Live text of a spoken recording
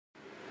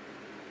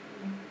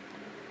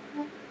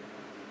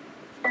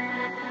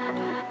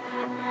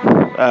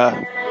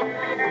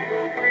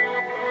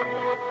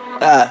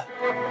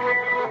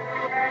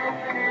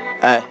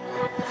Hey.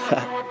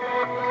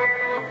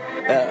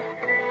 Yeah.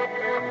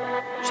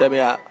 Check me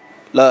out.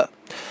 Look.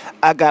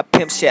 I got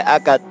pimp shit, I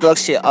got thug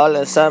shit all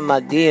inside my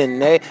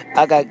DNA.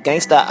 I got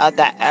gangsta, I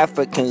got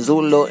African,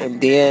 Zulu,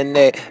 and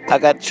DNA. I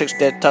got tricks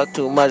that talk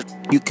too much,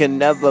 you can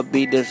never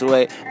be this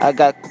way. I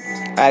got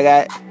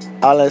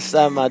all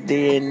inside my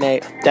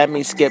DNA. That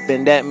means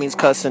skipping, that means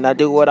cussing. I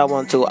do what I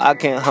want to, I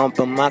can't hump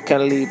him, I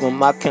can't leave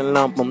him, I can't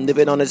lump him. Dip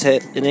it on his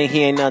head, and then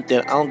he ain't nothing.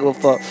 I don't give a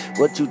fuck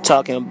what you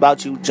talking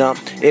about, you jump.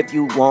 If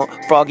you want,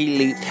 froggy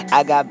leap.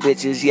 I got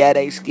bitches, yeah,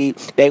 they ski,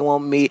 they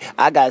want me.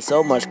 I got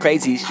so much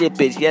crazy shit,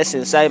 bitch, yes,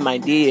 inside my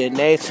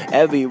DNA.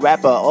 Every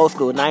rapper, old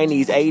school,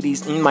 90s,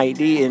 80s, in my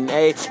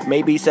DNA.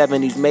 Maybe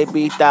 70s,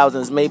 maybe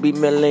thousands, maybe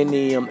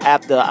millennium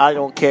after. I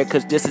don't care,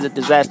 cause this is a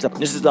disaster.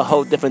 This is a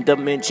whole different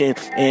dimension.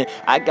 And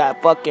I got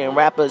fucking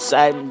rappers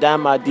sliding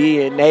down my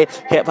DNA.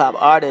 Hip-hop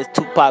artists,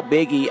 Tupac,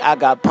 Biggie. I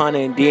got pun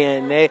and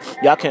DNA.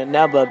 Y'all can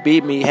never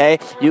beat me, hey.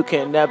 You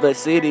can never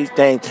see these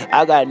things.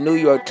 I got New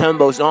York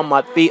Timbos on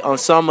my feet on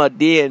summer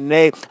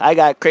DNA. I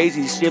got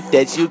crazy shit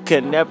that you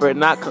can never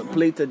not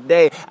complete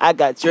today. I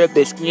got your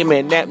bitch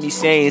screaming at me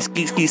saying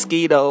ski ski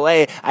ski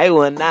away. I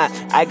will not.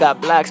 I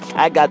got blocks.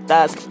 I got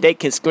thoughts. They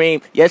can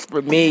scream. Yes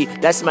for me.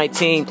 That's my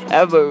team.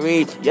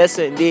 Every. Yes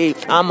indeed.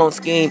 I'm on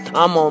scheme.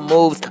 I'm on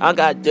moves. I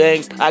got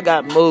things. I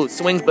got moves.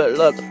 Swings but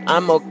look.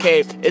 I'm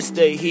okay. It's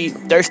the heat.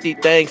 Thirsty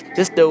things.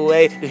 This the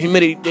way. The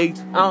humidity.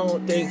 I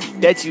don't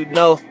think that you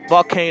know.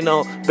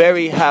 Volcano.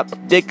 Very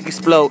hot. Dick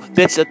explode.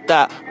 Bitch a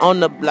thought. On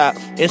the block.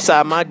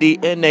 Inside my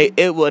DNA.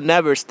 It will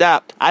never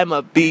stop. I'm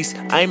a beast.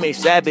 I'm a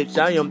savage.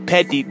 I am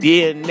petty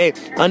DNA.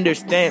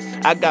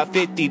 Understand, I got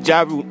 50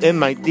 Ja Rule in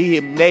my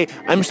DNA.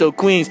 I'm so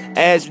Queens,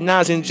 as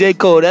Nas and J.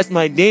 Cole, that's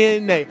my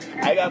DNA.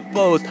 I got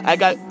foes, I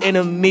got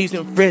enemies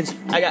and friends.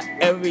 I got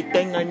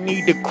everything I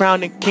need, the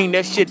crown and king,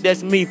 that shit,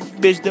 that's me.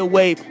 Bitch, the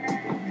way.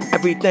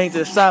 Everything's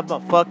inside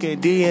my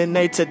fucking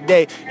DNA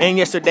today and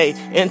yesterday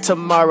and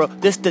tomorrow.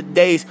 This the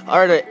days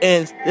are the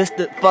ends. This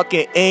the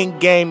fucking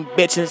end game,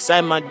 bitch,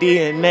 inside my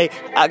DNA.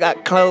 I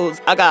got clothes,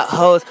 I got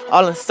hoes,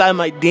 all inside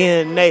my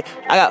DNA.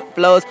 I got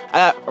flows,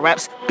 I got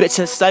raps, bitch,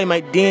 inside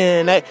my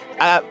DNA.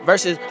 I got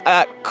verses,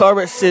 I got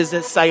choruses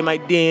inside my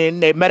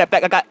DNA. Matter of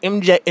fact, I got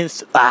MJ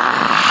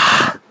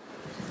inside.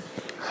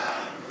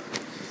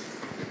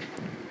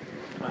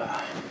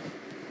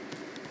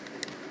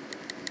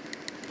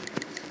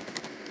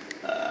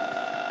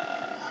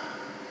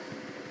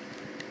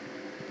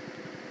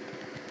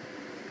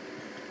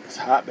 It's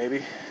hot,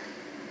 baby.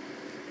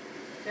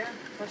 Yeah,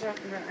 watch out.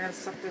 I gotta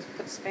suck this,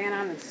 put this fan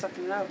on and suck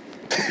it out.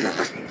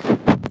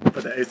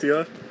 Put the AC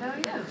on? Hell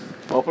yeah.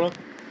 Open them?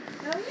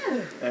 Hell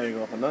yeah. There you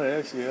go. For none of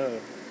that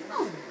shit,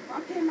 Oh,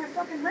 I'm paying my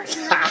fucking rent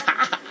here.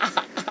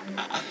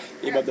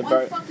 You about to one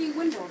burn. fucking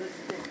window.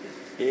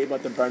 Yeah, you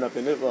about to burn up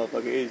in this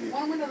motherfucker easy.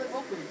 One window that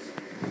opens.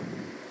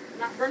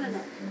 Not burning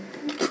up.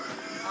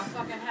 I'll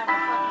fucking have a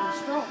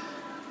fucking stroke.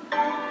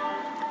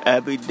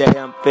 Every day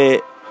I'm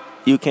fit.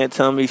 You can't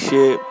tell me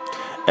shit.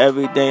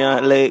 Every day I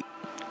lick.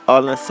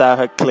 All inside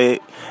her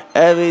clique.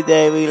 Every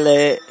day we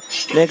lit.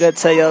 Nigga,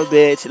 tell your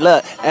bitch,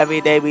 look, every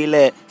day we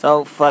lit.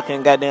 So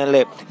fucking goddamn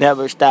lit.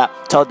 Never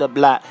stop. Told the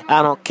block,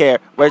 I don't care.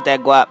 Where's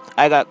that guap?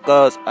 I got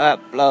goals, I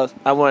got flows.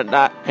 I want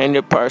not in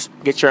your purse.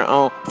 Get your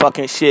own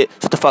fucking shit.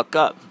 Shut the fuck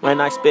up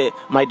when I spit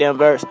my damn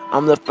verse.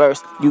 I'm the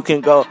first. You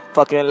can go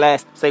fucking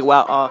last. Say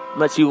wow, all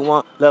much you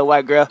want, little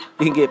white girl.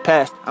 You can get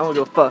past. I don't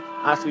give a fuck.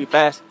 I sweet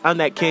fast. I'm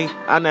that king.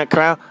 I'm that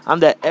crown.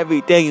 I'm that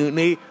everything you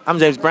need. I'm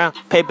James Brown.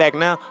 Pay back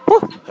now. Woo.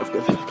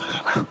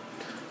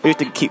 We used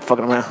to keep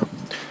fucking around.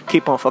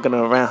 Keep on fucking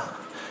around.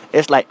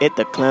 It's like it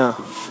the clown.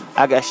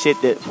 I got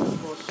shit that,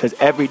 cause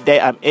every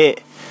day I'm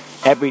it.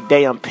 Every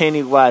day I'm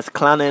Pennywise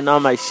clowning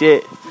on my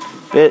shit.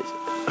 Bitch.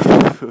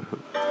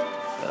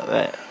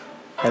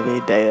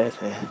 Every day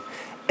that's it.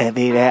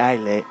 Every day I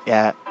lit.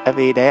 Yeah.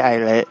 Every day I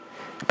lit.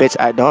 Bitch,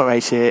 I don't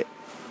write shit.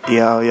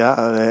 Yo,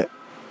 lit.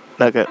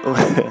 Look at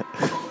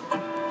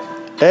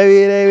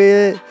every day we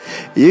lit.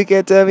 You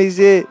can't tell me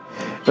shit.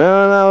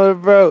 No, we're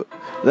broke.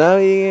 Now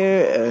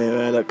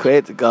you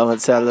quit to go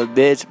and tell a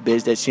bitch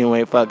that you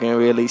ain't fucking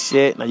really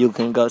shit. Now you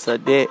can go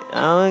suck dick.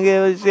 I don't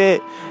give a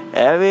shit.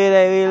 Every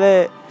day we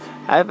lit.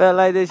 I feel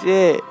like this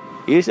shit.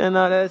 You should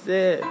know that's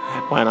it.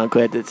 Why don't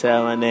quit to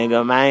tell a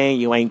nigga, man,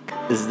 you ain't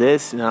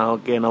this. And I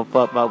don't give no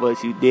fuck about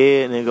what you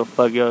did. Nigga,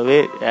 fuck your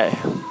bitch. Yeah.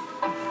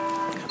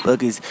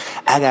 Boogies.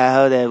 I got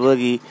hold that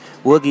boogie.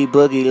 Woogie,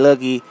 boogie,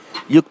 loogie.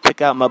 You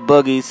pick out my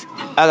boogies.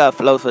 I got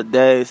flows for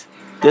days.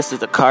 This is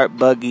the cart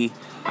buggy.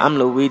 I'm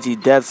Luigi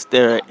Death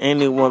Stare.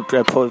 Anyone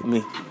that post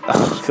me, I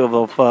don't give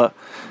a fuck.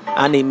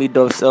 I need me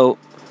dope soap.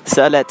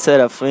 Sell that to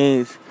the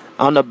fiends.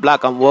 On the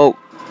block, I'm woke.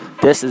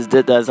 This is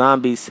the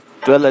zombies.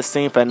 Thriller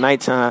scene for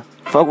nighttime.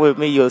 Fuck with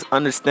me, you'll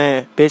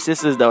understand. Bitch,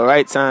 this is the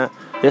right time.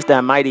 This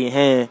that mighty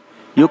hand.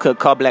 You could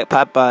call Black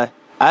Popeye.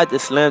 I had the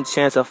slim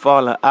chance of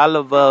falling.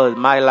 Oliver is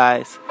my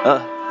lies.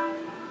 Rub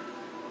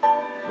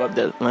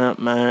the lamp,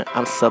 man.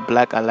 I'm so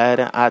black,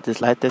 Aladdin. I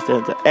just like this.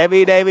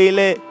 Every day we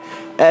lit.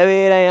 Every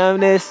day I'm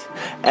this,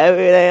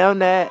 every day I'm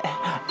that,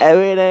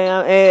 every day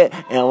I'm it.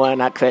 And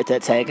when I quit to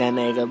take a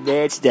nigga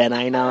bitch, then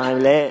I know I'm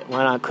lit.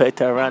 When I quit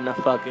to run the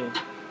fucking,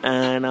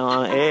 I know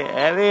I'm it.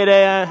 Every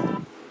day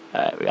I'm...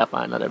 Alright, we gotta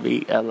find another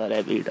beat. I love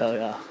that beat though,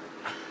 y'all.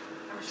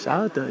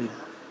 Shout out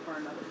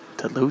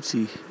to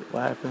Lucci.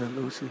 What happened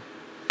to Lucci?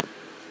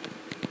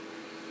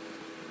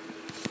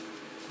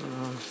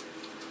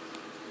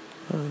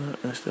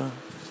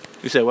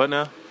 You said what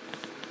now?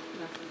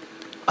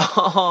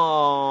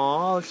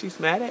 Oh, she's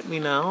mad at me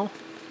now.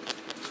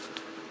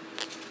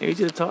 You need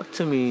to talk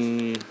to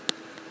me.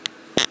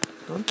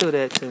 Don't do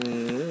that to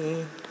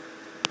me.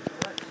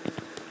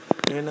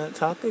 You're not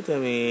talking to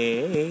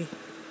me.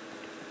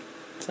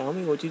 Tell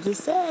me what you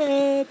just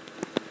said.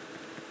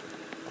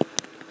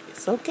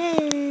 It's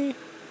okay.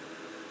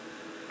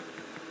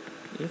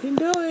 You can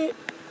do it.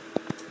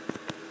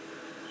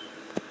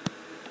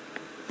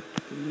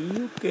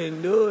 You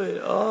can do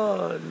it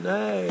all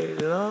night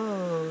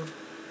long.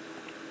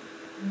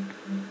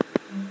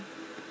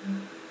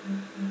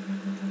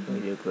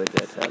 You put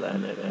that tell that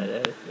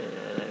nigga this.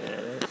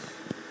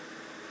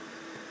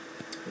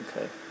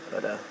 Okay,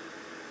 hold up.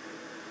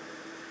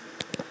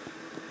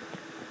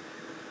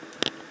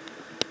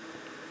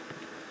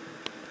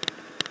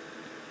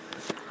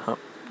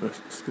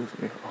 Excuse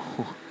me.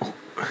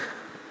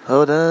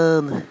 Hold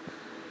on.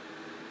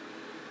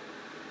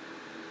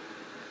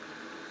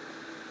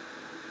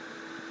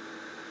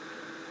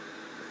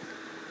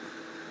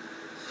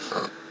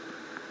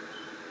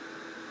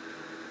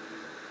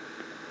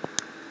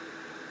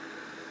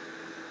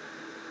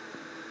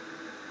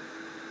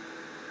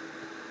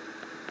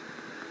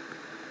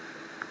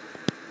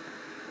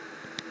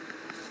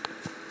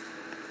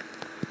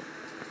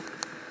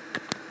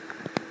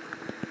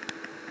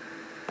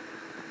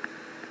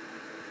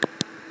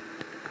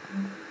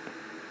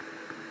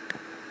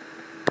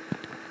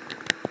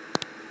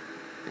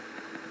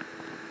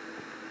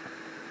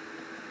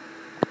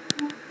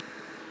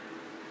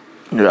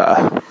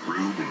 Yeah.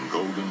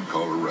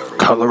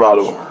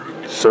 Colorado.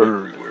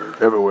 Sir.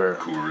 Everywhere.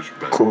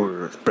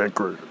 Coors.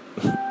 Banquet.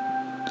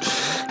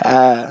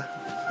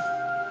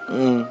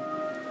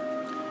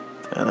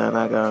 And then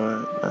I go,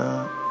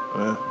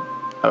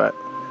 alright.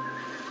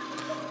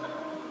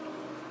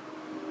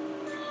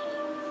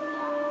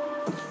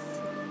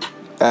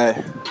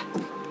 Hey.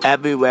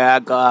 Everywhere I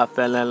go, I'm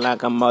feeling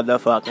like a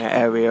motherfucking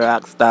every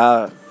rock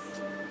star.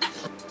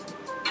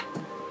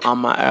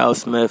 I'm a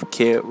Aerosmith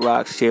kid,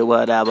 rock shit,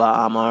 whatever,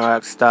 I'm a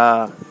rock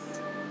star.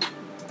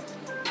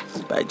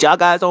 But y'all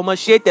got so much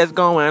shit that's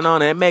going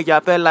on and make y'all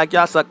feel like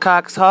y'all some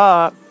cocks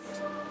hard.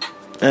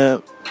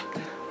 I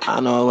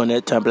know when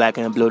it turn black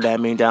and blue, that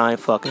means I ain't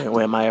fucking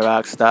with my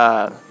rock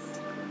star.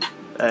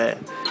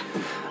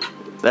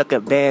 Look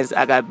at bands,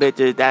 I got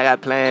bitches, I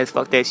got plans,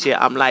 fuck that shit.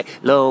 I'm like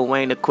Lil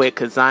Wayne to quit,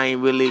 cause I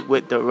ain't really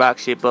with the rock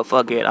shit. But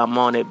fuck it, I'm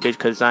on it, bitch,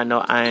 cause I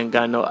know I ain't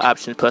got no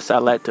options. Plus I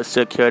like to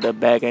secure the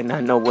bag, and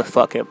I know what's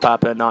fucking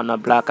popping on the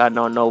block. I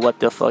don't know what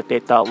the fuck they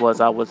thought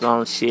was I was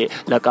on shit.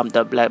 Look, I'm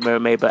the Black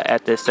Mermaid, but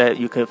at the set,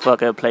 you can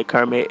fucking play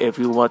Kermit if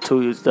you want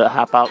to. Use the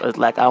hop out, it's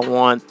like I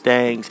want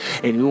things,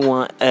 and you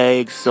want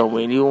eggs. So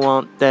when you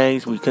want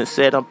things, we can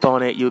sit up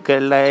on it, you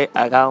can lay.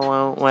 I got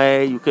one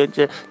way, you can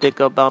just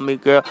think about me,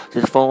 girl,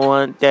 just for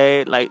one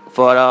day, like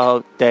for the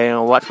whole day,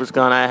 and watch what's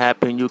gonna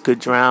happen. You could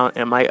drown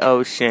in my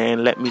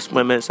ocean. Let me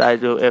swim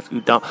inside you. If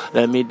you don't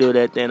let me do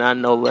that, then I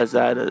know what's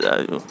out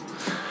of you.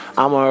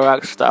 I'm a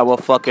rock star, well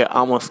fuck it,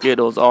 I'm on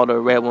Skittles, all the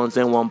red ones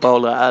in one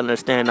bowl. I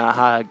understand how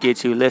I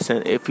get you.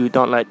 Listen, if you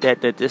don't like that,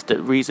 that's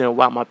the reason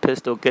why my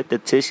pistol get the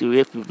tissue.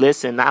 If you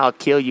listen, I'll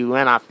kill you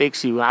and I'll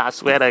fix you. I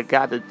swear to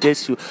God to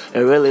diss you. It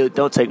really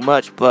don't take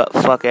much, but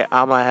fuck it,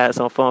 I'ma have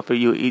some fun for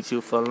you, eat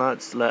you for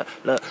lunch. Look,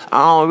 I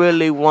don't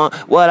really want,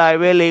 what I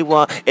really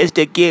want is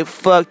to get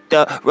fucked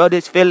up, roll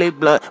this Philly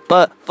blunt,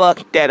 but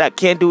fuck that, I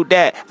can't do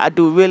that. I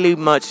do really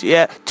much,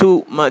 yeah,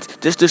 too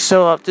much, just to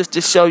show up, just to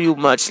show you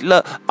much.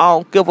 Look, I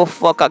don't give a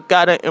fuck, I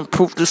gotta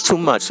improve this too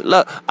much.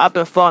 Look, I've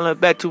been falling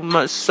back too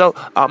much, so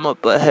I'm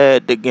up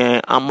ahead the game.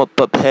 I'm up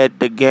ahead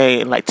the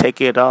game, like take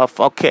it off,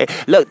 okay.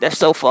 Look, that's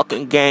so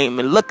fucking game,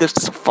 and look at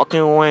the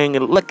fucking wing,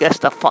 and look at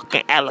the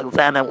fucking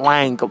Alexander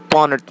Wang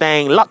upon her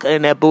thing. Look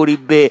in that booty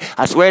bit,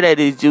 I swear that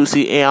it's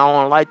juicy, and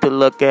I don't like to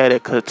look at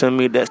it, cause to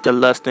me that's the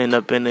lusting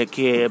up in the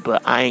kid.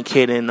 But I ain't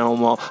kidding no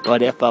more.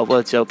 But if I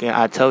was joking,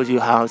 I told you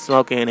how I'm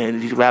smoking,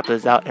 and these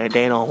rappers out and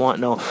they don't want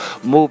no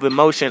moving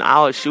motion.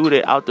 I'll shoot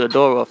it out the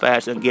door real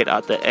fast and get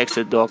out the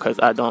exit door, cause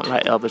I don't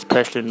like Elvis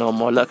Presley no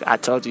more. Look, I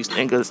told these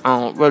niggas I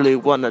don't really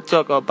wanna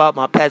talk about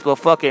my past, but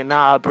fucking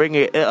now I bring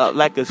it up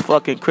like it's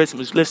fucking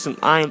Christmas. Listen,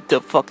 I ain't the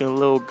fucking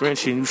little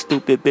Grinch, and you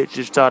stupid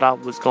bitches thought I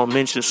was gonna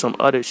mention some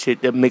other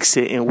shit to mix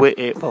it in with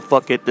it, but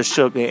fuck it, the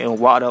sugar and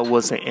water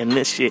wasn't in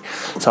this shit.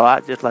 So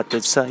I just like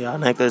to tell y'all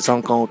niggas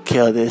I'm gonna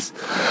kill this.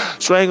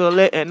 Strangle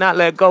it and not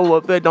let go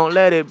of it, don't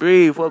let it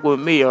breathe. Fuck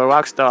with me, a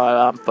rock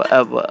star, I'm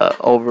forever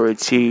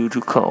overachieved.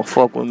 You can't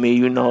fuck with me,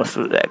 you know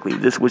exactly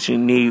this what you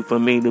need. need for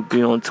me to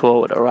be on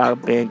tour with a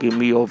rock band, get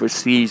me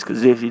overseas.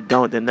 Cause if you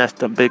don't, then that's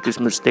the biggest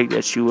mistake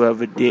that you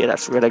ever did. I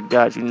swear to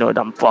God, you know that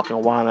I'm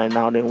fucking wilding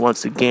out. And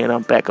once again,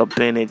 I'm back up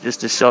in it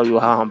just to show you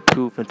how I'm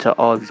proving to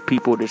all these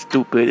people they're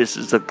stupid. This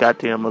is a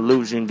goddamn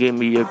illusion. Give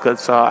me a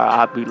guitar,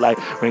 I'll be like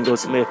Ringo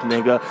Smith,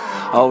 nigga.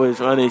 Always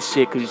running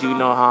shit cause you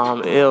know how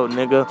I'm ill,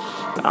 nigga.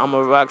 I'm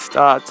a rock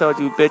star. I told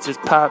you bitches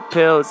pop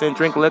pills and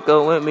drink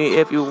liquor with me.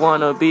 If you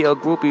wanna be a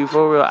groupie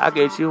for real, I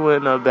get you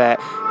in the back.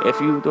 If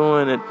you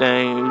doing a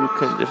thing, you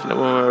can just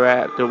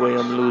rap the way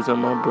I'm losing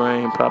my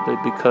brain. Probably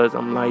because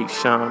I'm like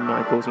Shawn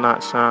Michaels,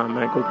 not Shawn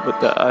Michaels, but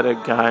the other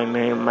guy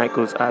named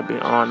Michaels. I be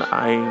on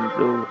I ain't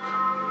do.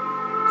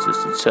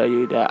 Just to tell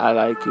you that I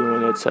like you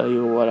and to tell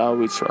you what I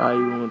would try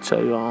you and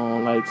tell you I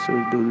don't like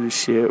to do this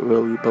shit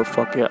really, but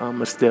fuck it,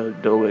 I'ma still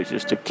do it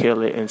just to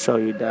kill it and show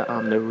you that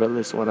I'm the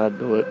realest when I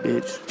do it,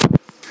 bitch.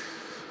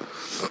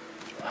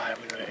 Alright,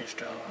 we know the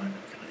intro. I'm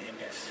gonna end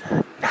this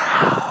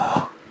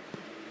now.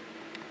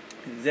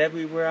 Cause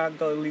everywhere I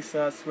go,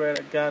 Lisa, I swear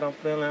to God, I'm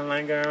feeling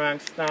like a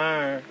rock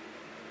star.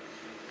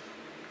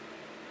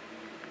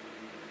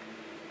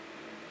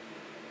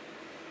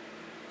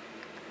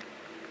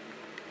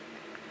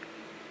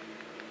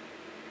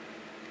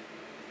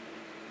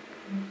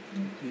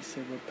 Lisa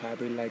would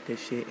probably like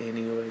this shit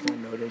anyways. I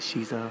know that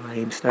she's a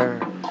lamester.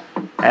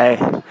 Hey,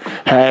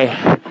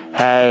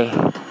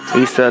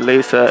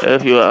 Lisa,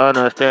 if you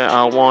understand,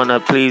 I wanna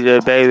please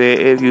you,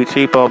 baby. If you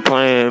keep on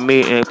playing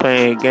me and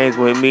playing games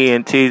with me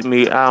and tease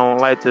me, I don't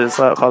like this.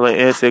 I call it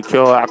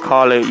insecure. I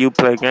call it you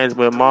play games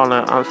with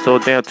Marlon. I'm so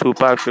damn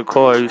Tupac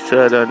Shakur. You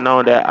should've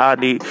known that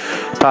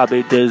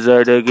probably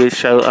deserve to get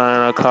shot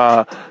in a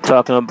car.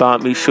 Talking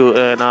about me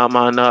shooting out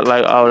my nut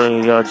like all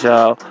in your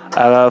jaw.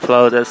 I got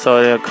flows that's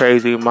so damn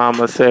crazy.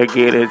 Mama said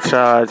get in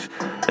charge.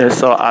 And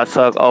so I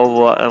took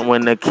over, and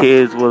when the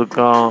kids was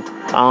gone,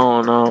 I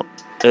don't know,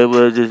 it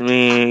was just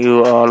me and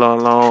you all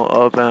alone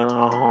up in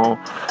our home.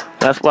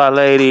 That's why,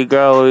 lady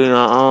girl, you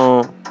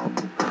know,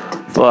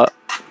 fuck.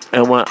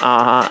 And when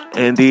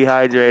and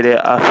dehydrated,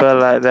 I feel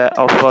like that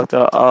I'm fucked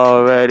up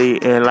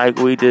already. And like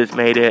we just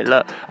made it.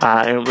 Look,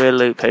 I am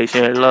really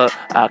patient. Look,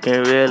 I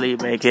can really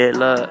make it.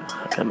 Look,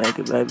 I can make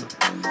it, baby.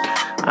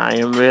 I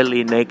am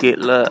really naked,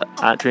 look.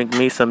 I drink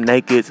me some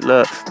nakeds,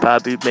 look.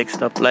 Probably mix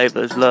the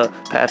flavors, look.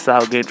 Pass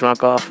out, get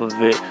drunk off of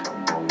it.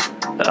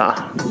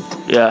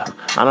 Yeah,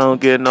 I don't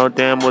give no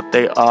damn what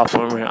they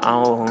offering. I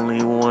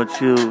only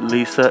want you,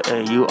 Lisa,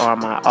 and you are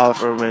my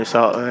offering.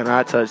 So when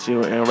I touch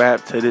you and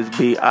rap to this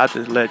beat, I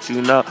just let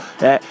you know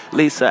that,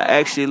 Lisa,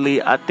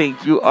 actually, I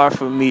think you are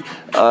for me.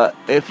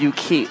 If you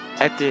keep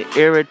acting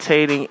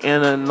irritating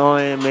and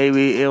annoying,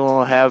 maybe it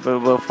won't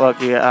happen, but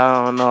fuck it,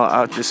 I don't know.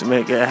 I'll just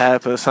make it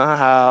happen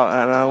somehow,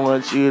 and I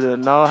want you to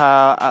know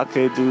how I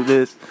can do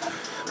this.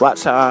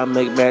 Watch how I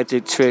make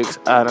magic tricks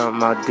out of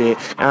my dick.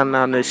 And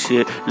I'm the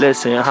shit.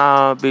 Listen,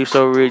 how I be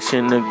so rich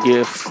in the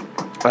gifts.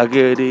 I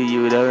give to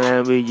you the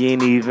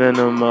Lamborghini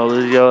Venom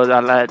is yours. I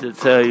like to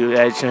tell you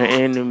that your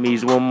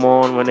enemies will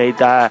mourn when they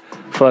die.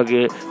 Fuck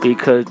it,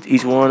 because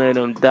each one of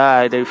them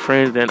died. They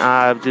friends and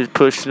I just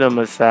push them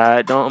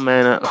aside. Don't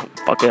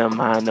fucking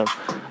mind them.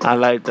 I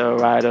like to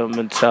ride them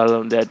and tell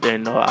them that they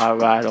know I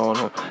ride on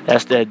them.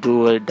 That's that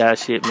do or die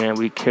shit, man.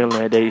 We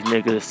killing these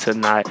niggas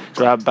tonight.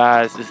 Drive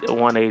by, it's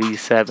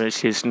 187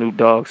 shit, Snoop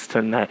Dogg's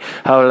tonight.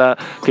 Hold up,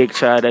 kick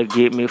try to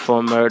get me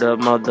for murder.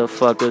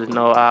 Motherfuckers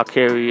know I'll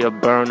carry a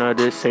burner.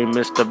 This ain't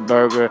Mr.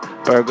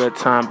 Burger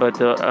time, but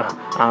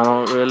I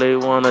don't really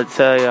want to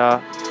tell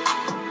y'all.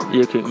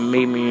 You can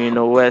meet me in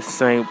the West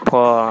St.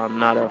 Paul. I'm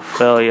not a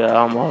failure.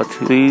 I'm gonna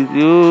tease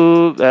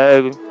you,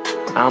 baby.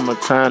 I'ma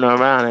turn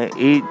around and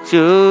eat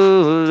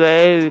you,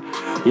 baby.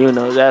 You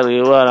know exactly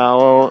what I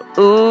want.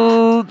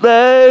 Ooh,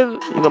 baby.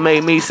 You gonna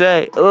make me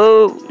say,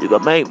 ooh. You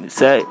gonna make me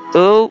say,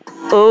 ooh,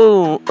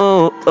 ooh,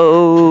 ooh,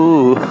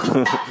 ooh.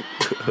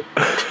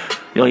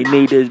 You don't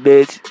need this,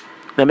 bitch.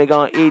 Let me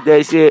go and eat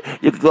that shit.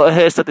 You can go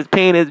ahead and suck this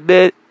penis,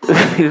 bitch.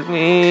 Excuse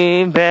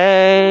me,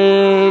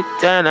 babe.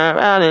 Turn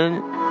around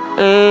and...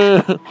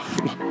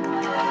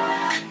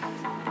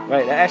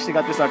 Wait, I actually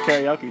got this on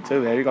karaoke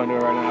too, man. We're gonna do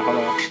it right now. Hold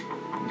on.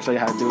 Let me show you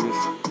how to do this.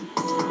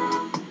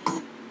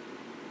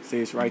 See,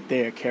 it's right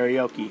there,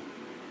 karaoke.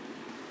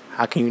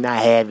 How can you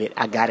not have it?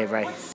 I got it right.